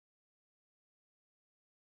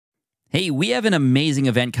Hey, we have an amazing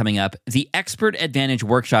event coming up, the Expert Advantage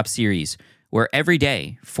Workshop Series, where every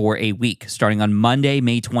day for a week, starting on Monday,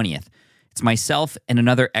 May 20th, it's myself and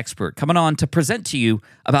another expert coming on to present to you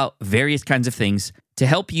about various kinds of things to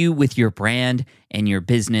help you with your brand and your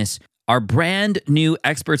business. Our brand new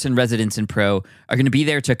experts and residents in Pro are going to be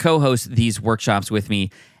there to co-host these workshops with me,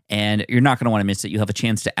 and you're not going to want to miss it. You'll have a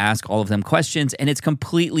chance to ask all of them questions, and it's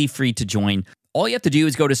completely free to join. All you have to do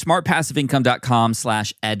is go to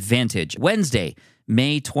smartpassiveincome.com/advantage. Wednesday,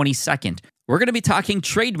 May 22nd. We're going to be talking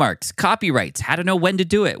trademarks, copyrights, how to know when to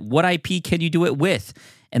do it, what IP can you do it with,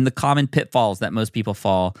 and the common pitfalls that most people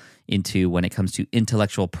fall into when it comes to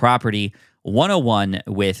intellectual property 101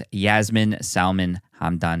 with Yasmin Salman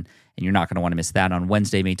Hamdan. And you're not going to want to miss that on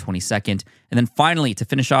Wednesday, May 22nd. And then finally, to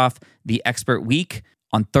finish off the Expert Week,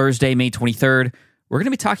 on Thursday, May 23rd, we're going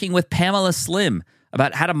to be talking with Pamela Slim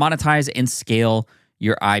about how to monetize and scale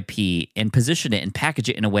your IP and position it and package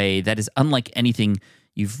it in a way that is unlike anything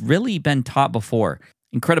you've really been taught before.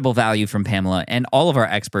 Incredible value from Pamela and all of our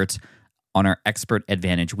experts on our Expert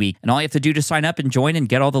Advantage Week. And all you have to do to sign up and join and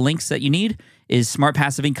get all the links that you need is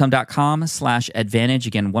smartpassiveincome.com/advantage.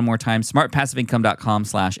 Again, one more time,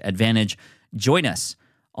 smartpassiveincome.com/advantage. Join us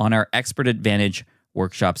on our Expert Advantage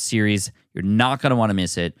Workshop Series. You're not going to want to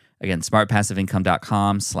miss it. Again,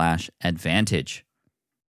 smartpassiveincome.com/advantage.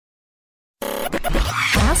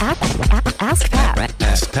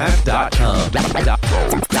 AskPat.com.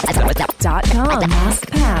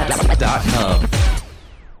 AskPat.com.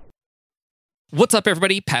 What's up,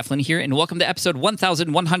 everybody? Pat Flynn here, and welcome to episode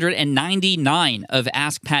 1199 of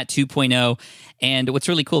Ask Pat 2.0. And what's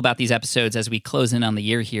really cool about these episodes as we close in on the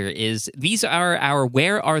year here is these are our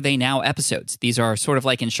Where Are They Now episodes. These are sort of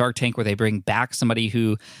like in Shark Tank, where they bring back somebody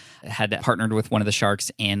who had partnered with one of the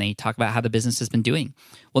sharks and they talk about how the business has been doing.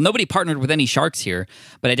 Well, nobody partnered with any sharks here,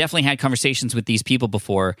 but I definitely had conversations with these people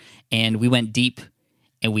before, and we went deep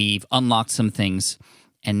and we've unlocked some things.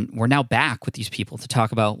 And we're now back with these people to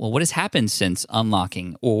talk about, well, what has happened since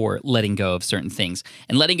unlocking or letting go of certain things.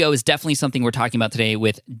 And letting go is definitely something we're talking about today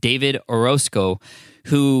with David Orozco,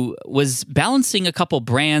 who was balancing a couple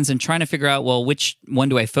brands and trying to figure out, well, which one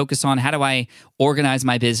do I focus on? How do I organize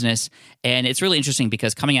my business? And it's really interesting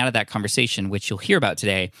because coming out of that conversation, which you'll hear about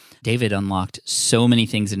today, David unlocked so many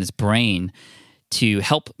things in his brain to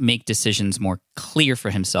help make decisions more clear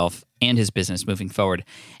for himself and his business moving forward.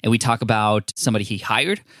 And we talk about somebody he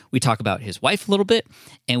hired, we talk about his wife a little bit,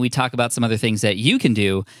 and we talk about some other things that you can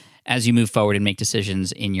do as you move forward and make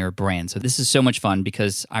decisions in your brand. So this is so much fun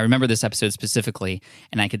because I remember this episode specifically,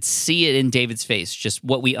 and I could see it in David's face, just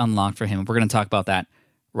what we unlocked for him. And we're going to talk about that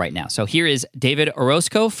right now. So here is David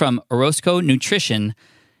Orozco from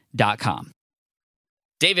OrozcoNutrition.com.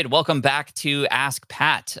 David, welcome back to Ask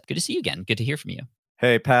Pat. Good to see you again. Good to hear from you.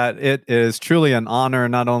 Hey, Pat, it is truly an honor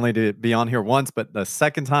not only to be on here once, but the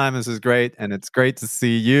second time. This is great, and it's great to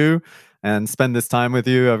see you and spend this time with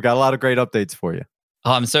you. I've got a lot of great updates for you.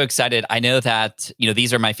 Oh, I'm so excited. I know that,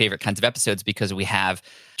 these are my favorite kinds of episodes because we have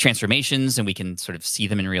transformations and we can sort of see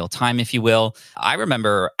them in real time, if you will. I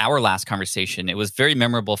remember our last conversation. It was very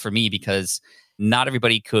memorable for me because not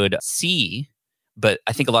everybody could see, but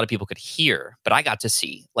I think a lot of people could hear. But I got to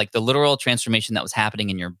see like the literal transformation that was happening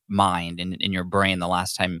in your mind and in your brain the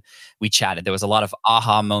last time we chatted. There was a lot of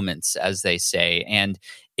aha moments, as they say. And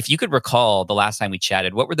if you could recall the last time we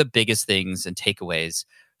chatted, what were the biggest things and takeaways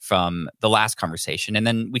from the last conversation? And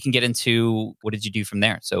then we can get into what did you do from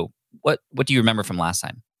there? So what do you remember from last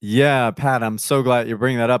time? Yeah, Pat, I'm so glad you're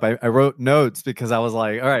bringing that up. I wrote notes because I was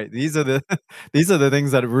like, all right, these are the these are the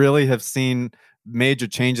things that really have seen major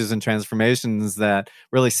changes and transformations that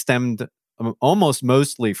really stemmed almost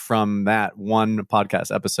mostly from that one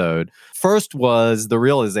podcast episode. First was the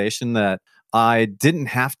realization that I didn't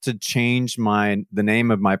have to change the name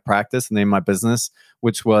of my practice, the name of my business,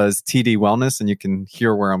 which was TD Wellness. And you can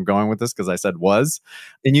hear where I'm going with this because I said was.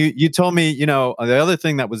 And you told me, the other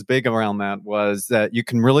thing that was big around that was that you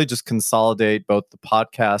can really just consolidate both the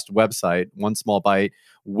podcast website, One Small Bite,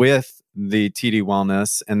 with the TD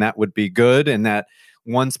Wellness, and that would be good. And that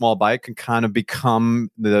One Small Bite can kind of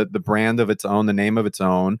become the brand of its own, the name of its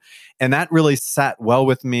own. And that really sat well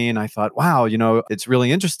with me. And I thought, wow, it's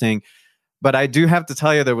really interesting. But I do have to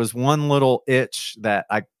tell you, there was one little itch that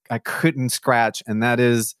I couldn't scratch, and that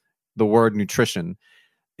is the word nutrition.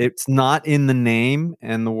 It's not in the name,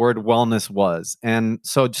 and the word wellness was. And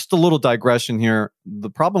so just a little digression here. The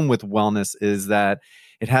problem with wellness is that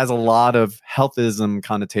it has a lot of healthism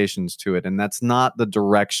connotations to it. And that's not the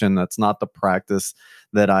direction, that's not the practice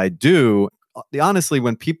that I do. Honestly,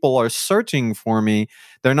 when people are searching for me,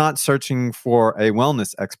 they're not searching for a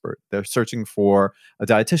wellness expert. They're searching for a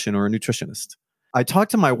dietitian or a nutritionist. I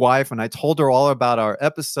talked to my wife and I told her all about our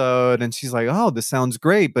episode, and she's like, "Oh, this sounds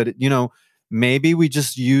great, but maybe we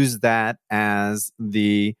just use that as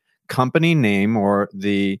the company name or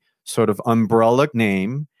the sort of umbrella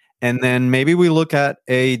name, and then maybe we look at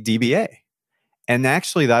a DBA." And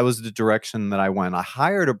actually, that was the direction that I went. I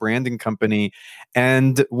hired a branding company,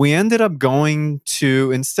 and we ended up going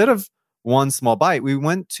to, instead of One Small Bite, we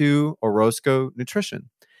went to Orozco Nutrition.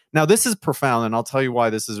 Now, this is profound, and I'll tell you why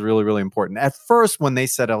this is really, really important. At first, when they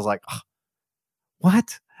said, I was like, "Oh,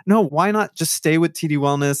 what? No, why not just stay with TD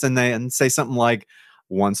Wellness and say something like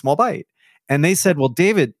One Small Bite?" And they said, "Well,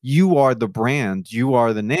 David, you are the brand, you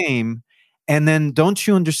are the name. And then don't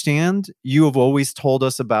you understand? You have always told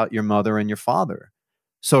us about your mother and your father.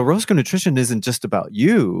 So Roscoe Nutrition isn't just about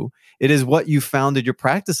you. It is what you founded your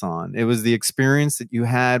practice on. It was the experience that you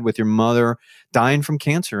had with your mother dying from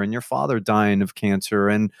cancer and your father dying of cancer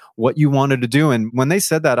and what you wanted to do." And when they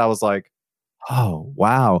said that, I was like, "Oh,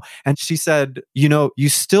 wow." And she said, "You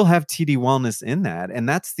still have TD Wellness in that. And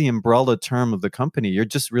that's the umbrella term of the company. You're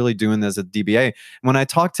just really doing this as a DBA." When I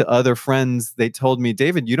talked to other friends, they told me,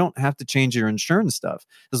 "David, you don't have to change your insurance stuff.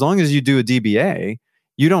 As long as you do a DBA,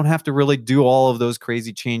 you don't have to really do all of those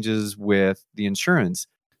crazy changes with the insurance."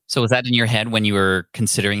 So was that in your head when you were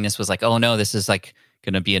considering this? Was like, oh no, this is like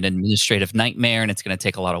going to be an administrative nightmare and it's going to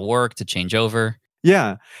take a lot of work to change over?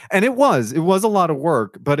 Yeah. And it was a lot of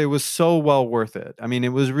work, but it was so well worth it. I mean, it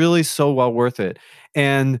was really so well worth it.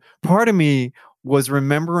 And part of me was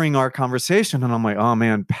remembering our conversation and I'm like, "Oh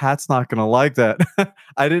man, Pat's not going to like that."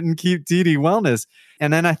 I didn't keep TD Wellness.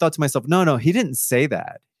 And then I thought to myself, no, he didn't say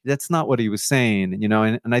that. That's not what he was saying,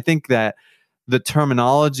 and I think that the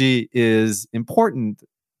terminology is important,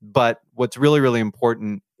 but what's really, really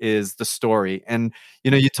important is the story. And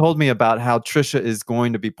you told me about how Trisha is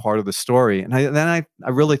going to be part of the story, and I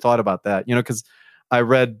really thought about that, because I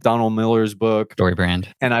read Donald Miller's book, Story brand.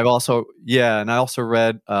 and I also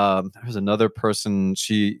read there's another person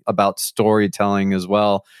about storytelling as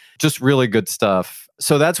well. Just really good stuff.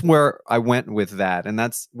 So that's where I went with that, and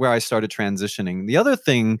that's where I started transitioning. The other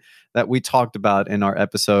thing that we talked about in our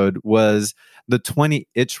episode was the 20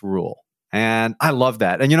 itch rule. And I love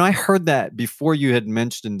that. And I heard that before you had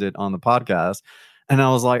mentioned it on the podcast, and I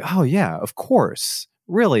was like, "Oh yeah, of course.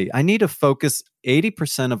 Really, I need to focus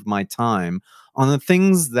 80% of my time on the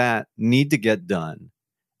things that need to get done,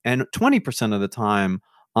 and 20% of the time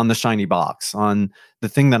on the shiny box, on the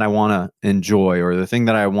thing that I want to enjoy or the thing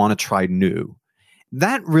that I want to try new."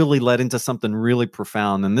 That really led into something really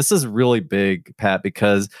profound. And this is really big, Pat,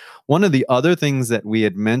 because one of the other things that we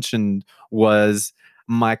had mentioned was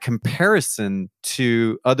my comparison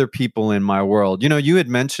to other people in my world. You had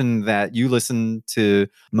mentioned that you listened to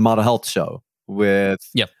the Model Health Show with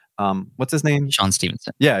Yep. What's his name? Sean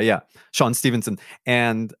Stevenson. Yeah, Sean Stevenson.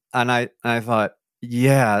 And I thought,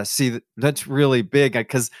 yeah, see, that's really big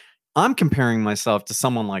because I'm comparing myself to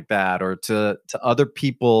someone like that, or to other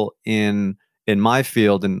people in my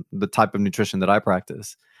field and the type of nutrition that I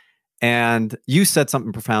practice. And you said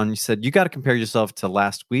something profound. You said you got to compare yourself to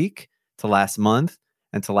last week, to last month,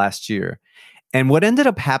 and to last year. And what ended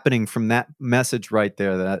up happening from that message right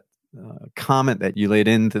there, that comment that you laid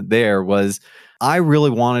into there, was I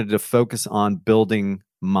really wanted to focus on building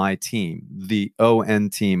my team, the ON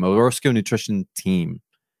team, Orozco Nutrition team.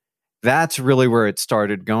 That's really where it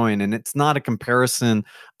started going. And it's not a comparison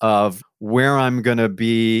of where I'm going to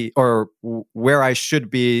be or where I should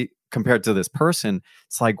be compared to this person.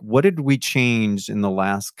 It's like, what did we change in the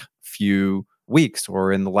last few weeks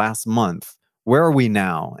or in the last month? Where are we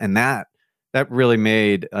now? And that really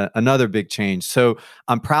made another big change. So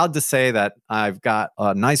I'm proud to say that I've got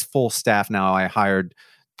a nice full staff now. I hired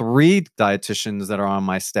 3 dietitians that are on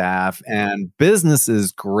my staff, and business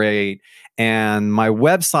is great. And my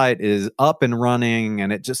website is up and running,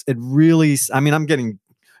 and it really, I mean, I'm getting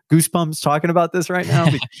goosebumps talking about this right now.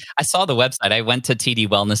 I saw the website. I went to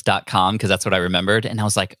tdwellness.com because that's what I remembered. And I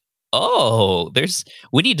was like, oh,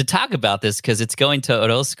 we need to talk about this because it's going to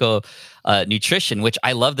Orozco Nutrition, which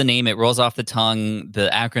I love the name. It rolls off the tongue. The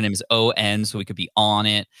acronym is ON, so we could be on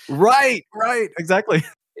it. Right, exactly.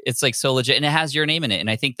 It's like so legit, and it has your name in it. And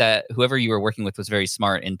I think that whoever you were working with was very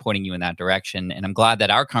smart in pointing you in that direction. And I'm glad that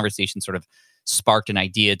our conversation sort of sparked an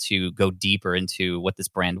idea to go deeper into what this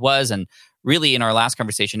brand was. And really, in our last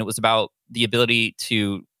conversation, it was about the ability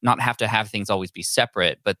to not have to have things always be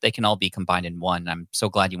separate, but they can all be combined in one. I'm so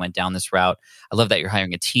glad you went down this route. I love that you're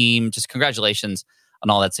hiring a team. Just congratulations on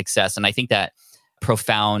all that success. And I think that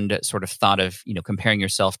profound sort of thought of, comparing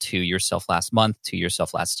yourself to yourself last month, to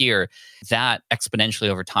yourself last year, that exponentially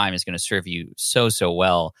over time is going to serve you so, so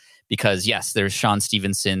well. Because yes, there's Sean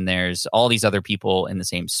Stevenson, there's all these other people in the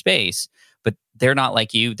same space, but they're not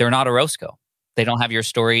like you. They're not Orozco. They don't have your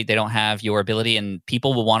story. They don't have your ability, and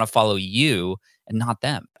people will want to follow you and not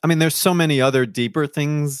them. I mean, there's so many other deeper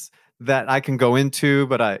things that I can go into,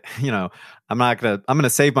 but I'm going to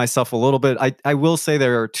save myself a little bit. I will say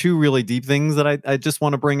there are two really deep things that I just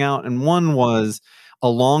want to bring out. And one was,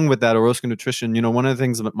 along with that Orozco nutrition, one of the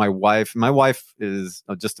things that my wife is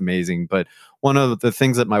just amazing, but one of the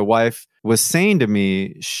things that my wife was saying to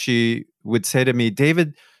me, she would say to me,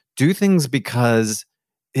 David, do things because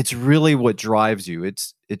it's really what drives you.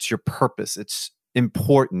 It's your purpose. It's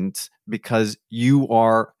important because you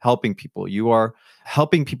are helping people. You are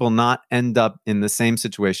helping people not end up in the same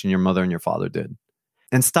situation your mother and your father did.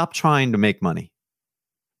 And stop trying to make money.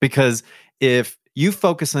 Because if you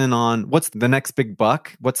focus in on what's the next big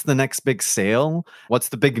buck, what's the next big sale, what's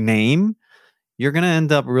the big name, you're going to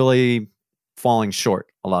end up really falling short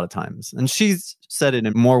a lot of times. And she's said it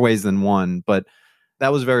in more ways than one, but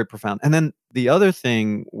that was very profound. And then the other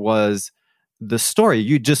thing was the story.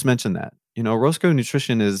 You just mentioned that. Orozco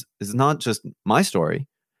Nutrition is not just my story.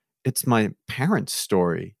 It's my parents'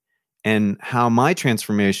 story and how my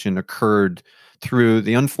transformation occurred through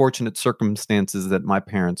the unfortunate circumstances that my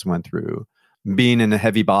parents went through, being in a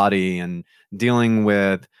heavy body and dealing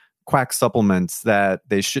with quack supplements that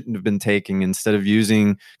they shouldn't have been taking instead of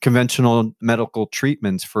using conventional medical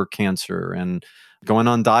treatments for cancer, and going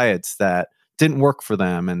on diets that didn't work for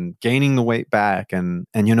them and gaining the weight back. And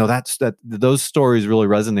those stories really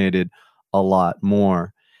resonated a lot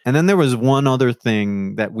more. And then there was one other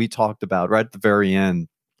thing that we talked about right at the very end.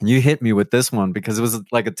 And you hit me with this one because it was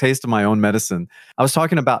like a taste of my own medicine. I was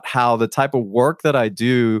talking about how the type of work that I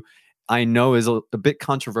do, I know is a bit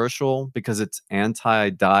controversial because it's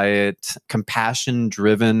anti-diet,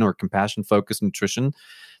 compassion-driven or compassion-focused nutrition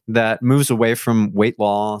that moves away from weight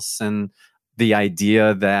loss and the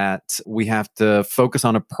idea that we have to focus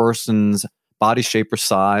on a person's body shape or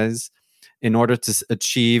size in order to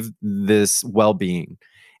achieve this well-being.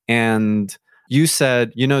 And you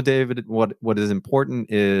said, David, what is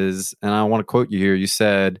important is, and I want to quote you here, you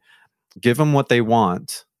said, give them what they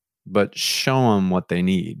want, but show them what they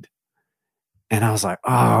need. And I was like,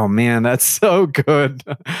 oh man, that's so good.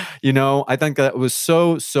 I think that was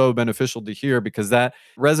so, so beneficial to hear because that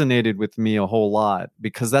resonated with me a whole lot,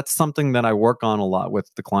 because that's something that I work on a lot with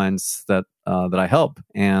the clients that I help.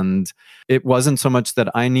 And it wasn't so much that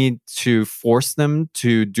I need to force them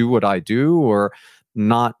to do what I do or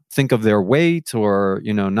not think of their weight or,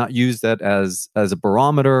 not use that as a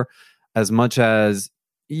barometer as much as,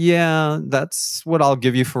 yeah, that's what I'll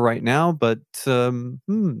give you for right now. But,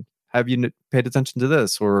 have you paid attention to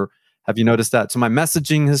this, or have you noticed that? So my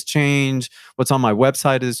messaging has changed. What's on my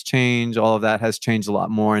website has changed. All of that has changed a lot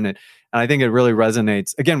more in it. And I think it really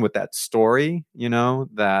resonates, again, with that story,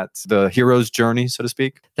 that the hero's journey, so to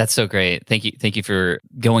speak. That's so great. Thank you. Thank you for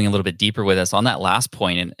going a little bit deeper with us on that last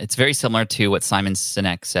point. And it's very similar to what Simon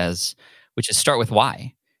Sinek says, which is start with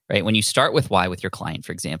why, right? When you start with why with your client,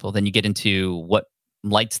 for example, then you get into what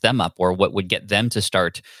lights them up or what would get them to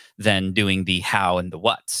start then doing the how and the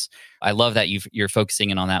whats. I love that you're focusing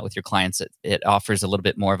in on that with your clients. It offers a little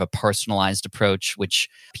bit more of a personalized approach, which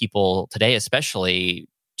people today especially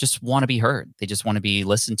just want to be heard. They just want to be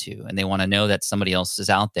listened to, and they want to know that somebody else is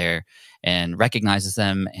out there and recognizes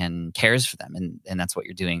them and cares for them. And that's what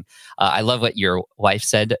you're doing. I love what your wife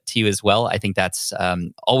said to you as well. I think that's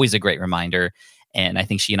always a great reminder. And I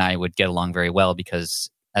think she and I would get along very well because,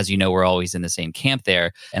 as you know, we're always in the same camp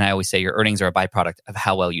there. And I always say your earnings are a byproduct of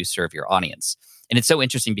how well you serve your audience. And it's so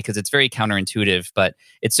interesting because it's very counterintuitive, but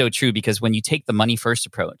it's so true because when you take the money first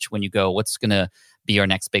approach, when you go, what's going to be our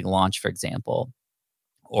next big launch, for example,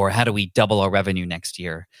 or how do we double our revenue next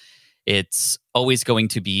year? It's always going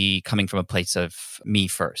to be coming from a place of me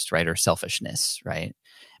first, right? Or selfishness, right?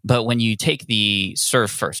 But when you take the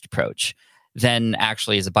serve first approach, then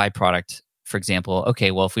actually as a byproduct, for example,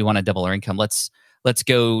 okay, well, if we want to double our income, let's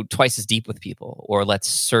go twice as deep with people, or let's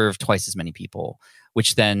serve twice as many people,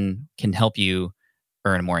 which then can help you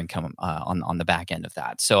earn more income on the back end of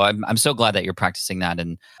that. So I'm so glad that you're practicing that.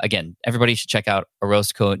 And again, everybody should check out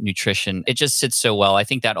Orozco Nutrition. It just sits so well. I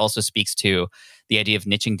think that also speaks to the idea of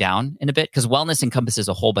niching down in a bit, because wellness encompasses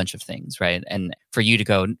a whole bunch of things, right? And for you to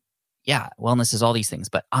go, yeah, wellness is all these things,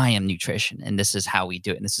 but I am nutrition and this is how we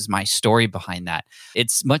do it. And this is my story behind that.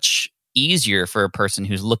 It's much easier for a person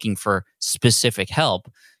who's looking for specific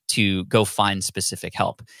help to go find specific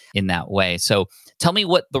help in that way. So tell me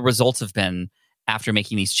what the results have been after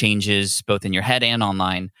making these changes, both in your head and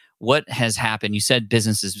online, what has happened? You said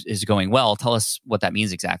business is going well. Tell us what that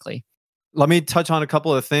means exactly. Let me touch on a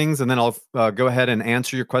couple of things and then I'll go ahead and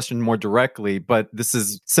answer your question more directly. But this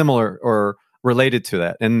is similar or related to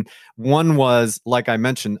that. And one was, like I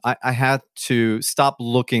mentioned, I had to stop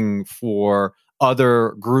looking for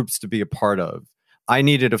other groups to be a part of. I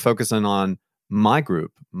needed to focus in on my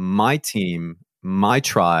group, my team, my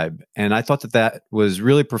tribe. And I thought that that was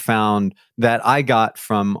really profound that I got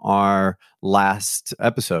from our last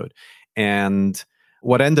episode. And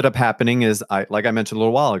what ended up happening is, like I mentioned a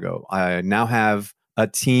little while ago, I now have a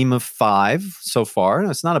team of 5 so far. And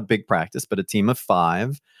it's not a big practice, but a team of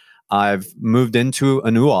 5. I've moved into a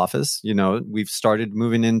new office. We've started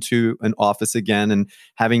moving into an office again and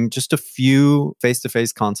having just a few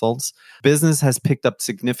face-to-face consults. Business has picked up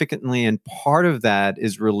significantly. And part of that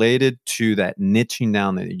is related to that niching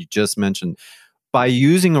down that you just mentioned. By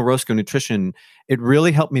using Orozco Nutrition, it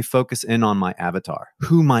really helped me focus in on my avatar,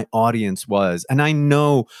 who my audience was. And I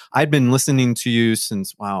know I'd been listening to you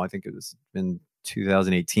since, wow, I think it's been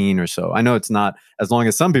 2018 or so. I know it's not as long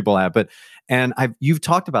as some people have, but you've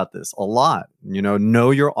talked about this a lot.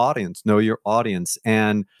 Know your audience, know your audience.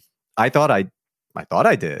 And I thought I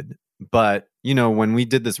did, but when we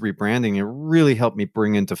did this rebranding, it really helped me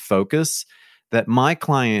bring into focus that my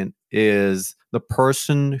client is the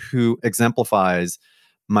person who exemplifies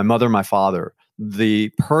my mother, my father, the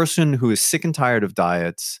person who is sick and tired of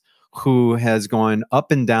diets, who has gone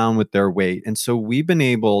up and down with their weight. And so we've been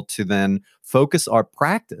able to then focus our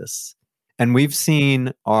practice, and we've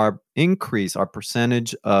seen our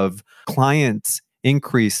percentage of clients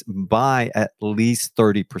increase by at least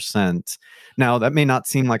 30%. Now, that may not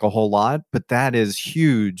seem like a whole lot, but that is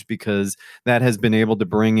huge because that has been able to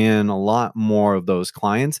bring in a lot more of those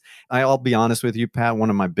clients. I'll be honest with you, Pat, one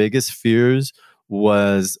of my biggest fears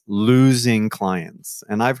was losing clients.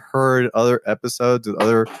 And I've heard other episodes with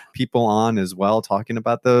other people on as well talking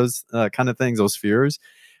about those kind of things, those fears.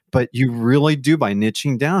 But you really do, by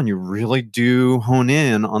niching down, you really do hone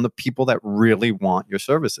in on the people that really want your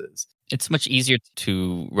services. It's much easier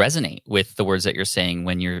to resonate with the words that you're saying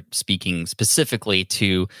when you're speaking specifically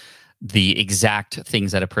to the exact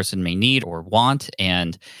things that a person may need or want.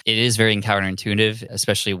 And it is very counterintuitive,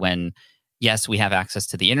 especially when, yes, we have access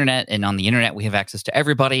to the internet, and on the internet, we have access to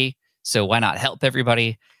everybody. So why not help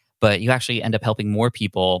everybody? But you actually end up helping more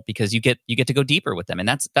people because you get to go deeper with them. And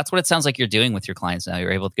that's what it sounds like you're doing with your clients now.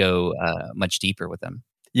 You're able to go much deeper with them.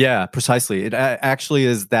 Yeah, precisely. It actually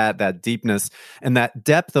is that deepness and that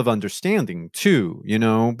depth of understanding too,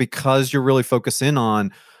 because you're really focusing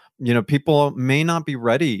on, people may not be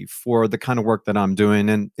ready for the kind of work that I'm doing.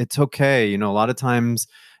 And it's okay. A lot of times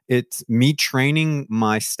it's me training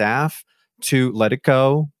my staff to let it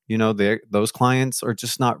go. Those clients are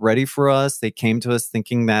just not ready for us. They came to us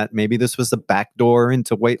thinking that maybe this was a backdoor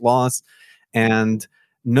into weight loss. And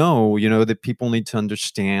no, that people need to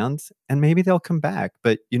understand, and maybe they'll come back.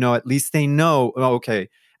 But, at least they know, okay,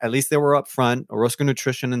 at least they were up front. Orozco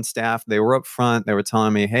Nutrition and staff, they were up front. They were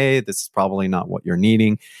telling me, hey, this is probably not what you're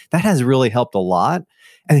needing. That has really helped a lot.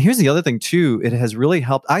 And here's the other thing too. It has really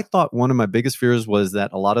helped. I thought one of my biggest fears was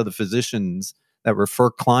that a lot of the physicians that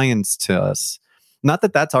refer clients to us, not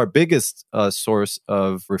that that's our biggest source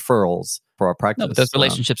of referrals for our practice. No, but those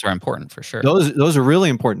relationships are important for sure. Those are really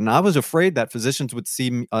important. I was afraid that physicians would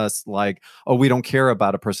see us like, oh, we don't care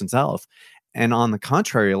about a person's health. And on the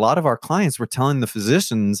contrary, a lot of our clients were telling the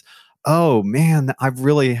physicians, oh man, I've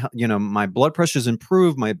really, my blood pressure's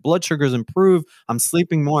improved, my blood sugar's improved, I'm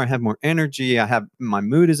sleeping more, I have more energy, my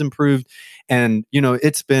mood is improved. And,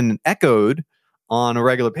 it's been echoed on a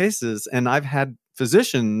regular basis. And I've had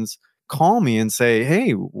physicians call me and say,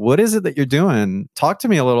 hey, what is it that you're doing? Talk to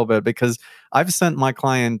me a little bit, because I've sent my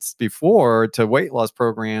clients before to weight loss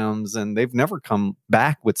programs and they've never come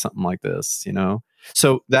back with something like this,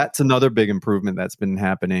 So that's another big improvement that's been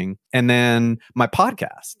happening. And then my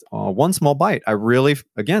podcast, One Small Bite, I really,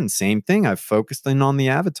 again, same thing. I've focused in on the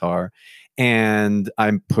avatar. And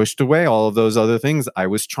I'm pushed away all of those other things. I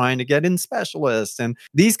was trying to get in specialists and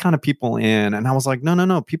these kind of people in. And I was like,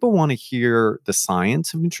 no. People want to hear the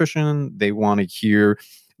science of nutrition. They want to hear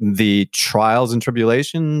the trials and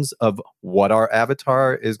tribulations of what our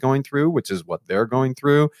avatar is going through, which is what they're going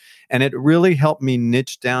through. And it really helped me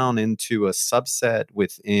niche down into a subset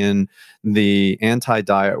within the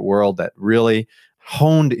anti-diet world that really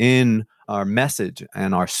honed in our message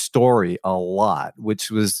and our story a lot, which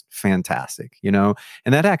was fantastic, And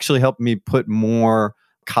that actually helped me put more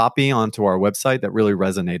copy onto our website that really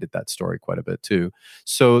resonated that story quite a bit too.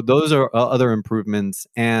 So those are other improvements.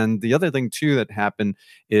 And the other thing too that happened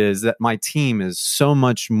is that my team is so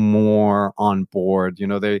much more on board.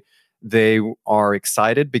 They are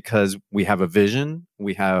excited because we have a vision,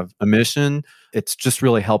 we have a mission. It's just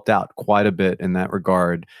really helped out quite a bit in that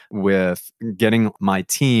regard with getting my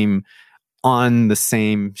team on the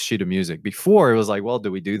same sheet of music. Before it was like, well,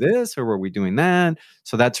 do we do this or were we doing that?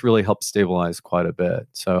 So that's really helped stabilize quite a bit.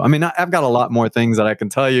 So, I mean, I've got a lot more things that I can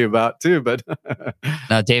tell you about too, but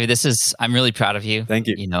No, David, I'm really proud of you. Thank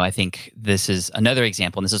you. I think this is another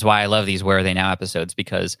example. And this is why I love these Where Are They Now episodes,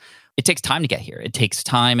 because it takes time to get here. It takes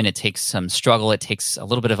time and it takes some struggle. It takes a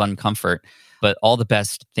little bit of uncomfort, but all the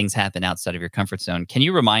best things happen outside of your comfort zone. Can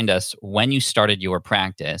you remind us when you started your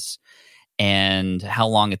practice and how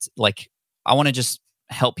long it's like? I want to just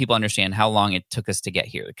help people understand how long it took us to get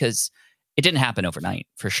here, because it didn't happen overnight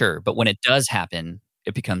for sure. But when it does happen,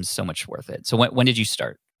 it becomes so much worth it. So when did you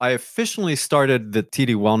start? I officially started the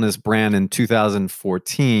TD Wellness brand in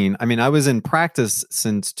 2014. I mean, I was in practice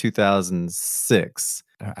since 2006.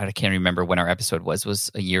 I can't remember when our episode was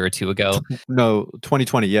a year or two ago. No,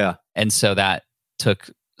 2020, yeah. And so that took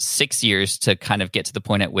 6 years to kind of get to the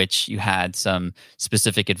point at which you had some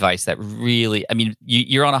specific advice that really, I mean,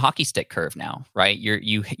 you're on a hockey stick curve now, right?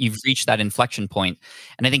 You've reached that inflection point.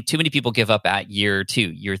 And I think too many people give up at year 2,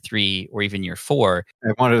 year 3, or even year 4.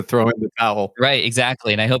 I wanted to throw in the towel. Right,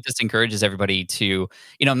 exactly. And I hope this encourages everybody to,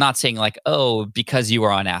 I'm not saying like, oh, because you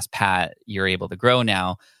were on Ask Pat, you're able to grow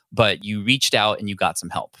now, but you reached out and you got some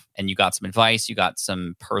help and you got some advice, you got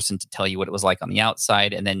some person to tell you what it was like on the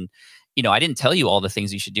outside. And then I didn't tell you all the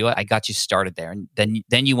things you should do. I got you started there. And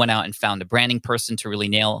then you went out and found a branding person to really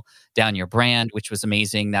nail down your brand, which was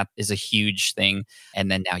amazing. That is a huge thing.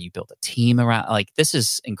 And then now you build a team around. Like, this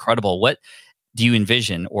is incredible. What do you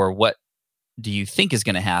envision, or what do you think is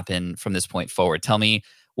going to happen from this point forward? Tell me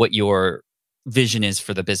what your vision is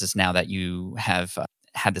for the business now that you have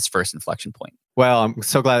had this first inflection point. Well, I'm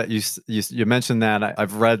so glad that you mentioned that.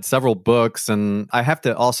 I've read several books, and I have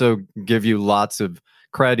to also give you lots of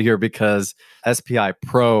credit here because SPI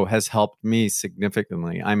Pro has helped me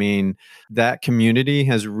significantly. I mean, that community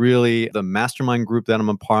has really, the mastermind group that I'm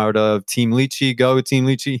a part of, Team Lychee, go Team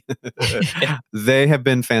Lychee. They have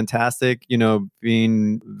been fantastic,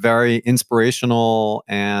 being very inspirational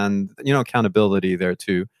and, accountability there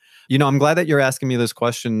too. I'm glad that you're asking me this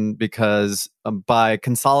question because by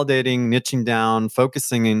consolidating, niching down,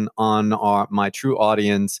 focusing on my true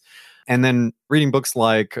audience, and then reading books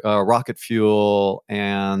like Rocket Fuel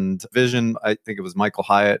and Vision, I think it was Michael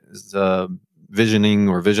Hyatt's Visioning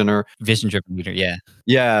or Visioner. Vision-driven leader, yeah.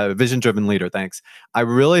 Yeah, vision-driven leader, thanks. I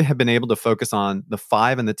really have been able to focus on the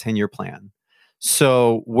 5 and the 10-year plan.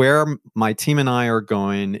 So where my team and I are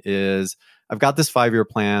going is I've got this 5-year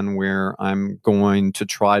plan where I'm going to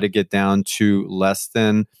try to get down to less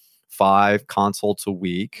than 5 consults a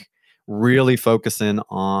week, really focusing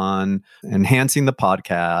on enhancing the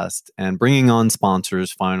podcast and bringing on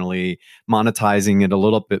sponsors, finally monetizing it a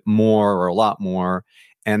little bit more or a lot more,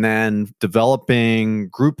 and then developing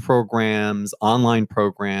group programs, online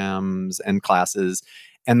programs, and classes.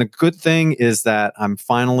 And the good thing is that I'm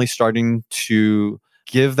finally starting to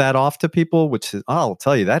give that off to people, which is, I'll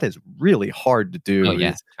tell you, that is really hard to do. Oh,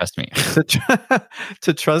 yeah. Trust me.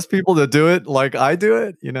 To trust people to do it like I do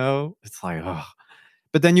it, it's like, oh.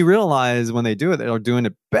 But then you realize when they do it, they're doing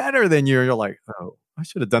it better than you. You're like, oh, I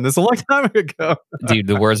should have done this a long time ago. Dude,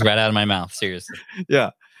 the words right out of my mouth. Seriously. Yeah.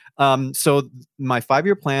 So my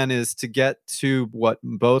 5-year plan is to get to what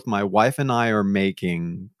both my wife and I are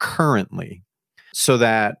making currently so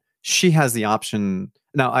that she has the option.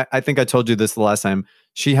 Now, I think I told you this the last time.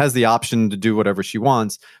 She has the option to do whatever she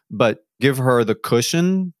wants, but give her the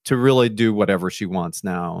cushion to really do whatever she wants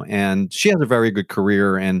now. And she has a very good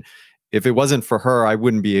career. And if it wasn't for her, I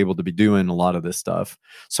wouldn't be able to be doing a lot of this stuff.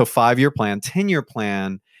 So 5-year plan, 10-year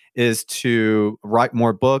plan is to write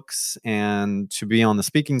more books and to be on the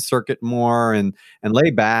speaking circuit more and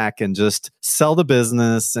lay back and just sell the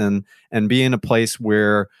business and be in a place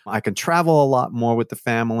where I can travel a lot more with the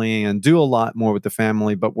family and do a lot more with the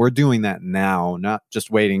family. But we're doing that now, not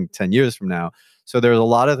just waiting 10 years from now. So there's a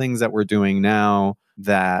lot of things that we're doing now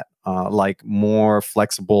that like more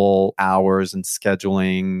flexible hours and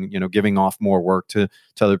scheduling, giving off more work to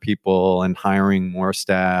other people and hiring more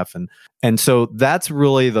staff. And so that's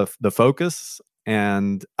really the focus.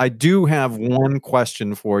 And I do have one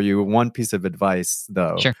question for you, one piece of advice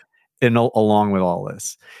though, sure. Along with all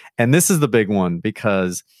this. And this is the big one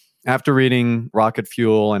because after reading Rocket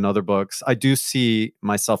Fuel and other books, I do see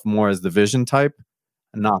myself more as the vision type,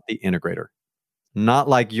 not the integrator. Not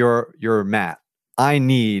like you're Matt. I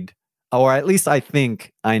need, or at least I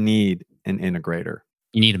think I need an integrator.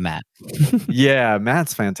 You need a Matt. Yeah,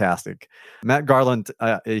 Matt's fantastic. Matt Garland,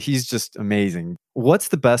 he's just amazing. What's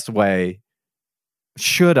the best way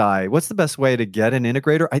to get an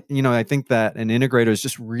integrator? I think that an integrator is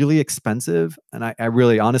just really expensive, and I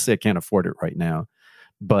really, honestly, I can't afford it right now.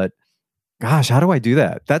 But gosh, how do I do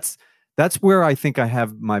that? That's where I think I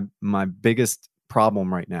have my biggest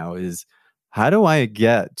problem right now is how do I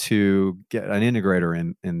get an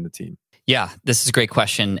integrator in the team? Yeah, this is a great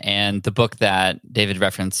question. And the book that David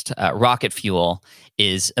referenced, Rocket Fuel,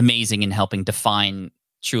 is amazing in helping define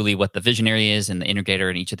truly what the visionary is and the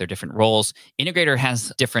integrator in each of their different roles. Integrator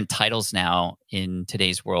has different titles now in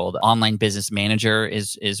today's world. Online business manager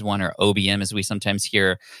is one, or OBM as we sometimes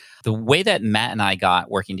hear. The way that Matt and I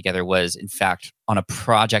got working together was, in fact, on a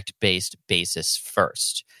project-based basis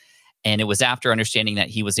first. And it was after understanding that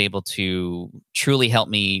he was able to truly help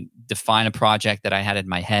me define a project that I had in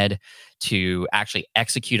my head to actually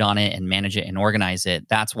execute on it and manage it and organize it.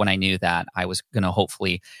 That's when I knew that I was going to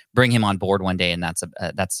hopefully bring him on board one day. And that's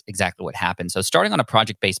exactly what happened. So starting on a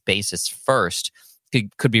project-based basis first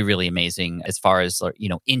could be really amazing as far as,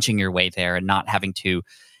 inching your way there and not having to,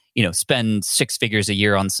 spend 6 figures a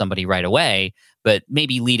year on somebody right away, but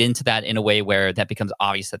maybe lead into that in a way where that becomes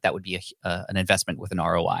obvious that would be an investment with an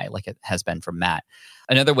ROI, like it has been from Matt.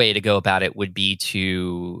 Another way to go about it would be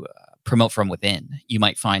to promote from within. You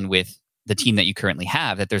might find with the team that you currently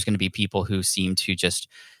have that there's going to be people who seem to just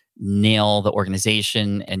nail the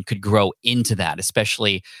organization and could grow into that,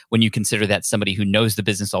 especially when you consider that somebody who knows the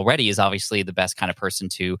business already is obviously the best kind of person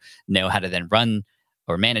to know how to then run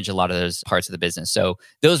or manage a lot of those parts of the business. So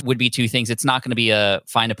those would be 2 things. It's not going to be a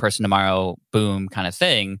find a person tomorrow, boom kind of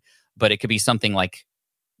thing, but it could be something like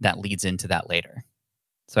that leads into that later.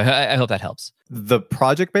 So I hope that helps. The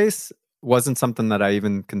project base wasn't something that I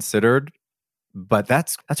even considered, but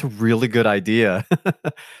that's a really good idea.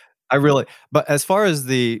 But as far as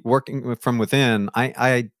the working from within,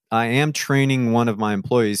 I am training one of my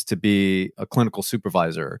employees to be a clinical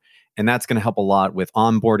supervisor. And that's going to help a lot with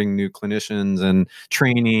onboarding new clinicians and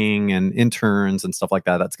training and interns and stuff like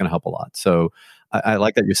that. That's going to help a lot. So I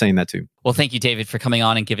like that you're saying that too. Well, thank you, David, for coming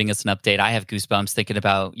on and giving us an update. I have goosebumps thinking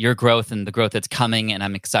about your growth and the growth that's coming. And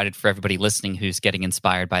I'm excited for everybody listening who's getting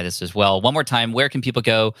inspired by this as well. One more time, where can people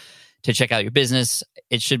go to check out your business?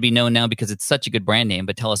 It should be known now because it's such a good brand name,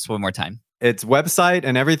 but tell us one more time. It's website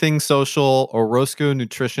and everything social.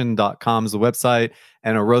 OrozcoNutrition.com is the website,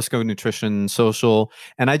 and Orozco Nutrition social.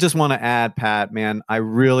 And I just want to add, Pat, man, I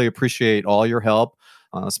really appreciate all your help.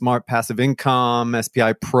 Smart Passive Income,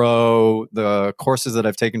 SPI Pro, the courses that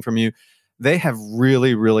I've taken from you, they have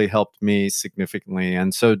really, really helped me significantly.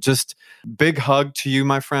 And so just big hug to you,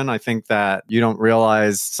 my friend. I think that you don't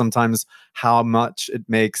realize sometimes how much it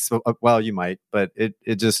makes. Well, you might, but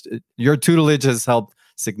your tutelage has helped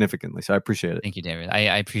significantly. So I appreciate it. Thank you, David.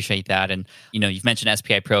 I appreciate that. And, you've mentioned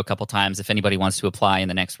SPI Pro a couple times. If anybody wants to apply in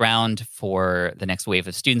the next round for the next wave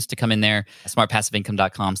of students to come in there,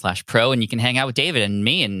 smartpassiveincome.com/pro, and you can hang out with David and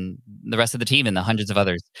me and the rest of the team and the hundreds of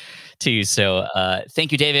others too. So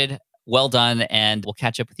thank you, David. Well done. And we'll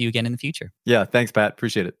catch up with you again in the future. Yeah. Thanks, Pat.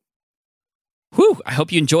 Appreciate it. Whew. I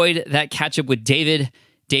hope you enjoyed that catch up with David.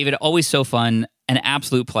 David, always so fun. An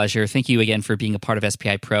absolute pleasure. Thank you again for being a part of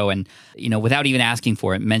SPI Pro. And, without even asking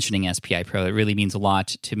for it, mentioning SPI Pro, it really means a lot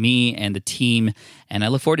to me and the team. And I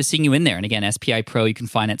look forward to seeing you in there. And again, SPI Pro, you can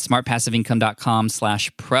find at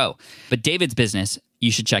smartpassiveincome.com/pro. But David's business,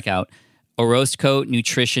 you should check out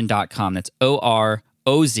orozconutrition.com. That's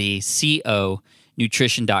OROZCO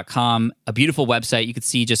nutrition.com. A beautiful website. You can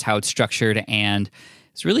see just how it's structured, and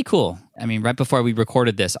it's really cool. I mean, right before we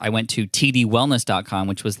recorded this, I went to tdwellness.com,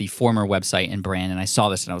 which was the former website and brand, and I saw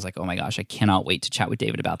this and I was like, oh my gosh, I cannot wait to chat with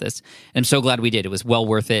David about this. And I'm so glad we did. It was well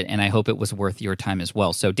worth it, and I hope it was worth your time as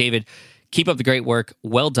well. So David, keep up the great work.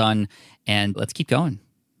 Well done, and let's keep going.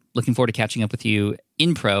 Looking forward to catching up with you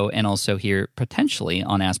in Pro and also here potentially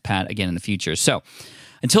on Ask Pat again in the future. So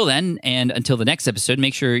until then, and until the next episode,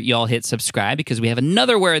 make sure y'all hit subscribe because we have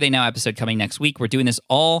another Where Are They Now episode coming next week. We're doing this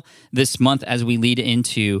all this month as we lead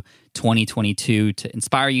into 2022 to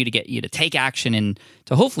inspire you, to get you to take action and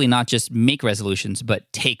to hopefully not just make resolutions,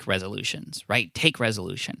 but take resolutions, right? Take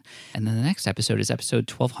resolution. And then the next episode is episode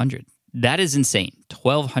 1200. That is insane.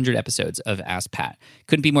 1,200 episodes of Ask Pat.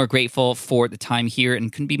 Couldn't be more grateful for the time here,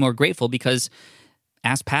 and couldn't be more grateful because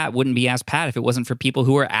Ask Pat wouldn't be Ask Pat if it wasn't for people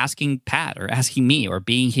who are asking Pat or asking me or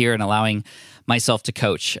being here and allowing myself to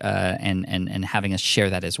coach and having us share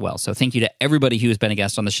that as well. So thank you to everybody who has been a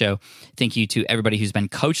guest on the show. Thank you to everybody who's been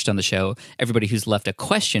coached on the show, everybody who's left a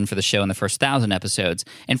question for the show in the first 1,000 episodes,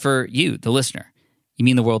 and for you, the listener. You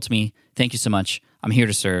mean the world to me. Thank you so much. I'm here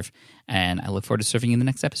to serve, and I look forward to serving you in the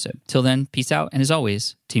next episode. Till then, peace out, and as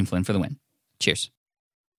always, Team Flynn for the win. Cheers.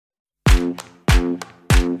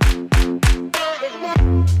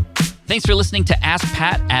 Thanks for listening to Ask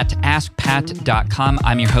Pat at AskPat.com.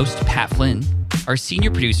 I'm your host, Pat Flynn. Our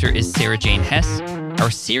senior producer is Sarah Jane Hess.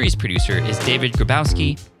 Our series producer is David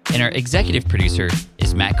Grabowski. And our executive producer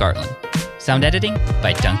is Matt Gartland. Sound editing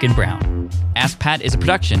by Duncan Brown. Ask Pat is a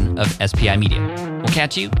production of SPI Media. We'll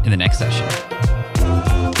catch you in the next session.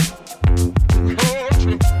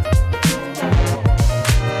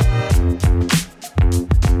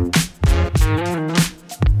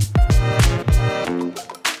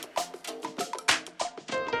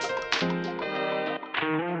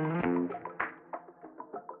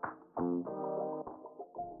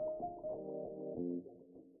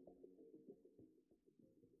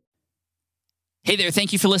 Hey there,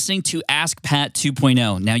 thank you for listening to Ask Pat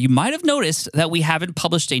 2.0. Now, you might have noticed that we haven't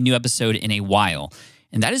published a new episode in a while,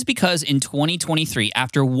 and that is because in 2023,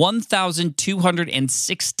 after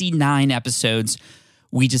 1,269 episodes,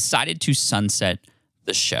 we decided to sunset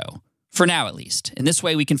the show. For now, at least. In this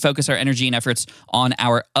way, we can focus our energy and efforts on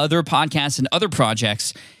our other podcasts and other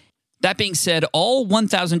projects. That being said, all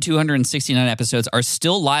 1,269 episodes are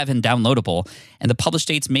still live and downloadable, and the published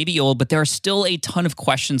dates may be old, but there are still a ton of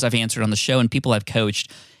questions I've answered on the show and people I've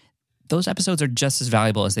coached. Those episodes are just as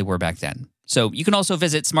valuable as they were back then. So you can also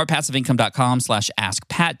visit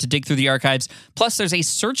smartpassiveincome.com/askpat to dig through the archives. Plus, there's a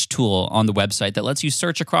search tool on the website that lets you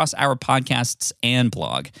search across our podcasts and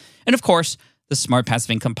blog. And of course, the Smart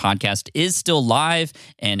Passive Income podcast is still live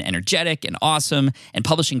and energetic and awesome and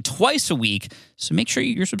publishing twice a week. So make sure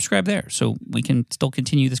you're subscribed there so we can still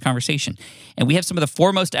continue this conversation. And we have some of the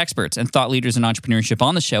foremost experts and thought leaders in entrepreneurship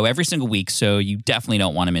on the show every single week, so you definitely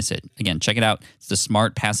don't want to miss it. Again, check it out. It's the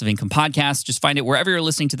Smart Passive Income podcast. Just find it wherever you're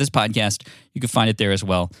listening to this podcast. You can find it there as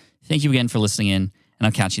well. Thank you again for listening in, and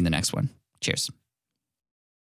I'll catch you in the next one. Cheers.